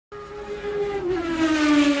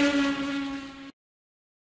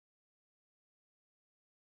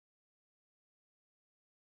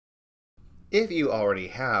If you already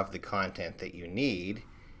have the content that you need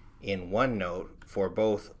in OneNote for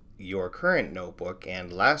both your current notebook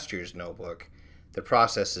and last year's notebook, the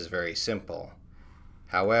process is very simple.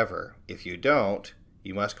 However, if you don't,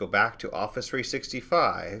 you must go back to Office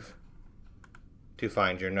 365 to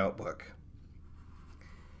find your notebook.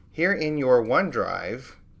 Here in your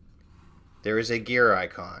OneDrive, there is a gear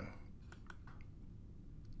icon.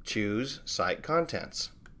 Choose Site Contents.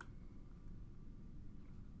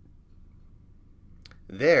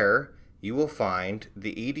 There, you will find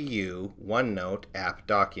the EDU OneNote app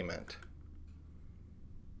document.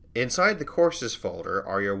 Inside the Courses folder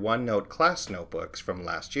are your OneNote Class Notebooks from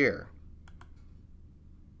last year.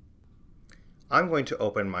 I'm going to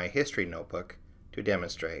open my History notebook to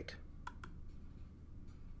demonstrate.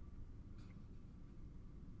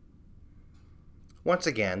 Once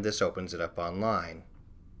again, this opens it up online.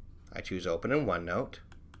 I choose Open in OneNote.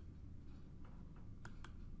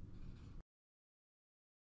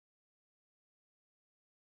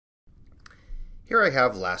 Here I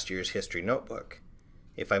have last year's History notebook.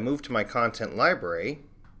 If I move to my content library,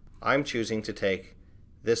 I'm choosing to take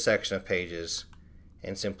this section of pages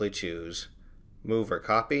and simply choose Move or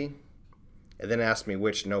Copy. It then asks me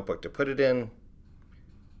which notebook to put it in.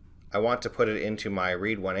 I want to put it into my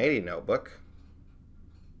Read 180 notebook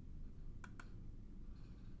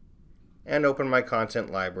and open my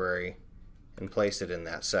content library and place it in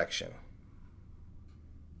that section.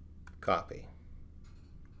 Copy.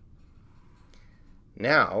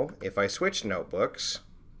 Now, if I switch notebooks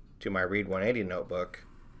to my Read 180 notebook,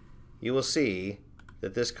 you will see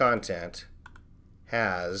that this content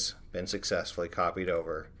has been successfully copied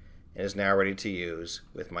over and is now ready to use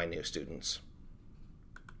with my new students.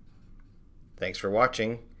 Thanks for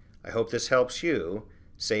watching. I hope this helps you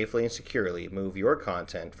safely and securely move your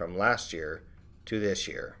content from last year to this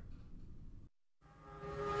year.